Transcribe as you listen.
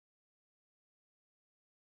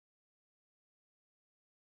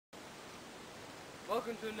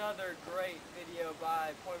Welcome to another great video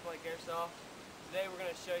by Point Blank Airsoft. Today we're going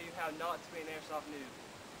to show you how not to be an airsoft noob.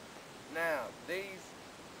 Now, these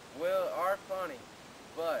are funny,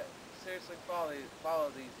 but seriously follow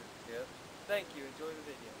these tips. Thank you. Enjoy the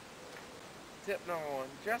video. Tip number 1,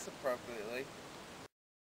 dress appropriately.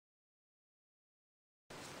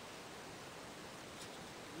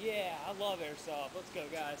 Yeah, I love airsoft. Let's go,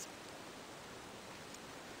 guys.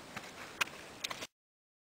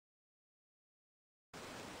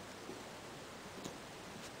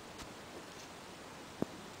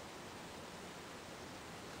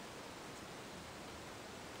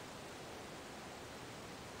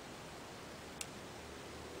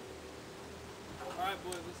 Alright,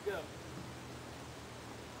 boys, let's go.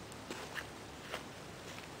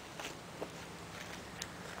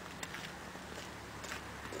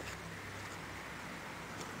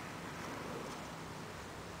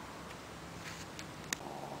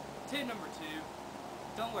 Tip number 2,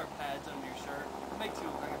 don't wear pads under your shirt. It makes you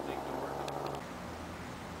look like a big dork.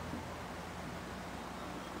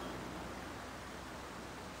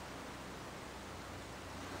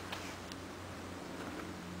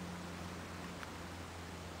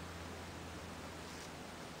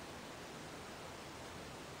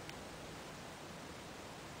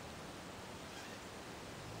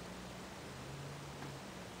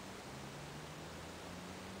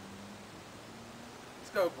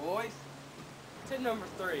 Let's go, boys. Tip number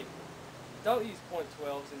 3, don't use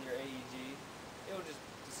 .12s in your AEG. It'll just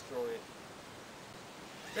destroy it.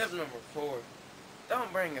 Tip number 4,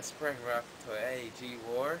 don't bring a spring rifle to an AEG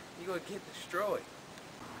war. You're going to get destroyed.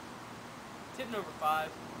 Tip number 5,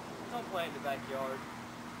 don't play in the backyard.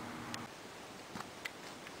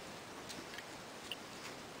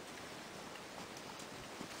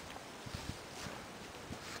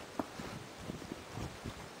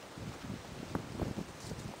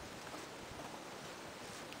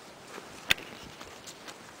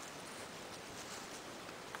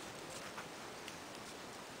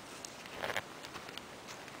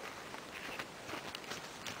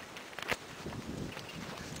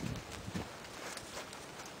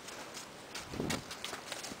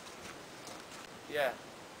 Yeah,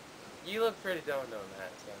 you look pretty dumb doing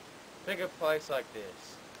that, so pick a place like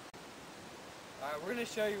this. Alright, we're going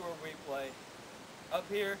to show you where we play. Up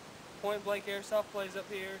here, Point Blank Airsoft plays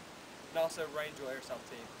up here, and also Rangeville Airsoft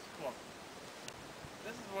team. Come on.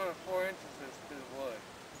 This is one of 4 entrances to the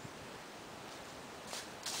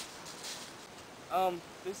wood.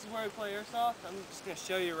 This is where we play Airsoft. I'm just going to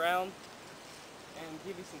show you around and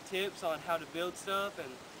give you some tips on how to build stuff and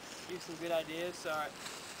give you some good ideas. So, alright,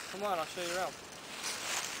 come on, I'll show you around.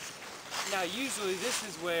 Now, usually this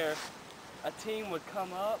is where a team would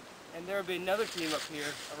come up and there would be another team up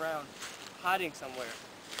here around hiding somewhere.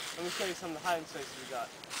 Let me show you some of the hiding spaces we got.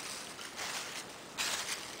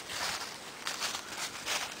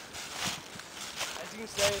 As you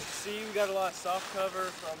can see, we got a lot of soft cover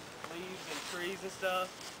from leaves and trees and stuff.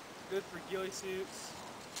 Good for ghillie suits,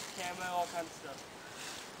 camo, all kinds of stuff.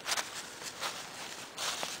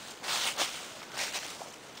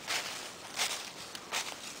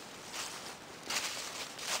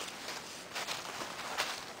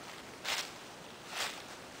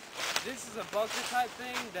 This is a bunker type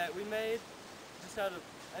thing that we made just out of,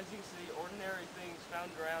 as you can see, ordinary things found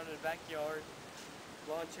around in the backyard.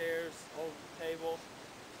 Lawn chairs, old table.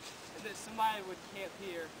 And then somebody would camp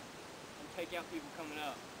here and take out people coming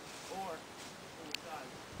up. Or from the side.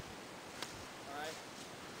 Alright?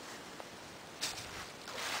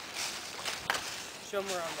 Show them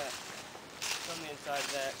around that. Show them the inside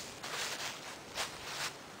of that.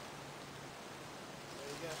 There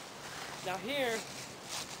you go. Now here,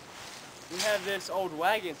 we have this old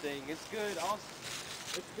wagon thing. It's good also.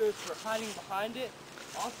 It's good for hiding behind it.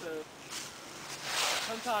 Also,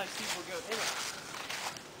 sometimes people go in it.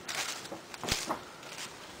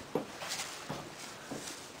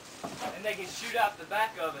 And they can shoot out the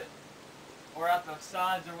back of it. Or out the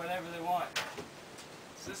sides or whatever they want.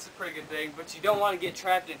 So this is a pretty good thing, but you don't want to get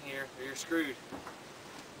trapped in here or you're screwed.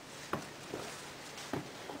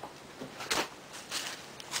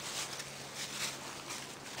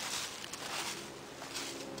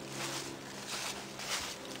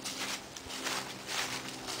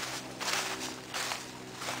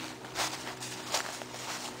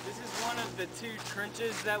 One of the 2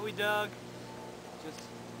 trenches that we dug, just to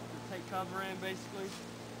take cover in basically.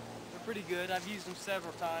 They're pretty good. I've used them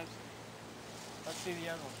several times. Let's see the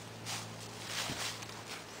other one.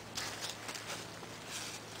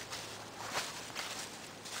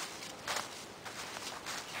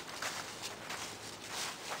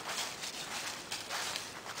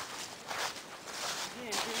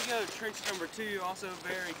 Again, here we go. trench number 2, also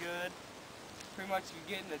very good. Pretty much if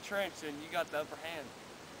you get in the trench and you got the upper hand.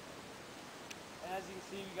 And as you can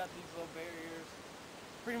see, we got these little barriers.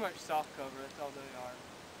 Pretty much soft cover, that's all they are.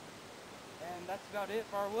 And that's about it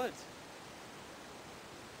for our woods.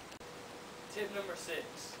 Tip number 6,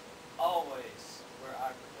 always wear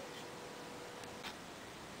eye protection.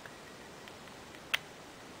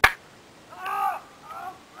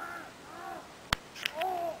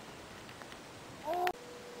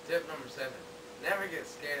 Tip number 7, never get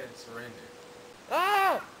scared and surrender.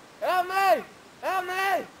 Ah! Help me! Help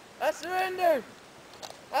me! I surrender!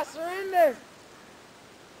 I surrender!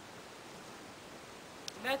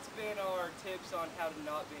 And that's been our tips on how to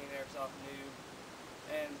not be an airsoft noob.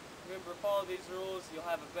 And remember, follow these rules, you'll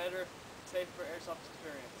have a better, safer airsoft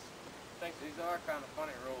experience. Thanks. These are kind of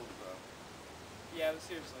funny rules, though. Yeah, but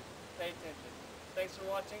seriously, pay attention. Thanks for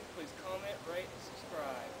watching. Please comment,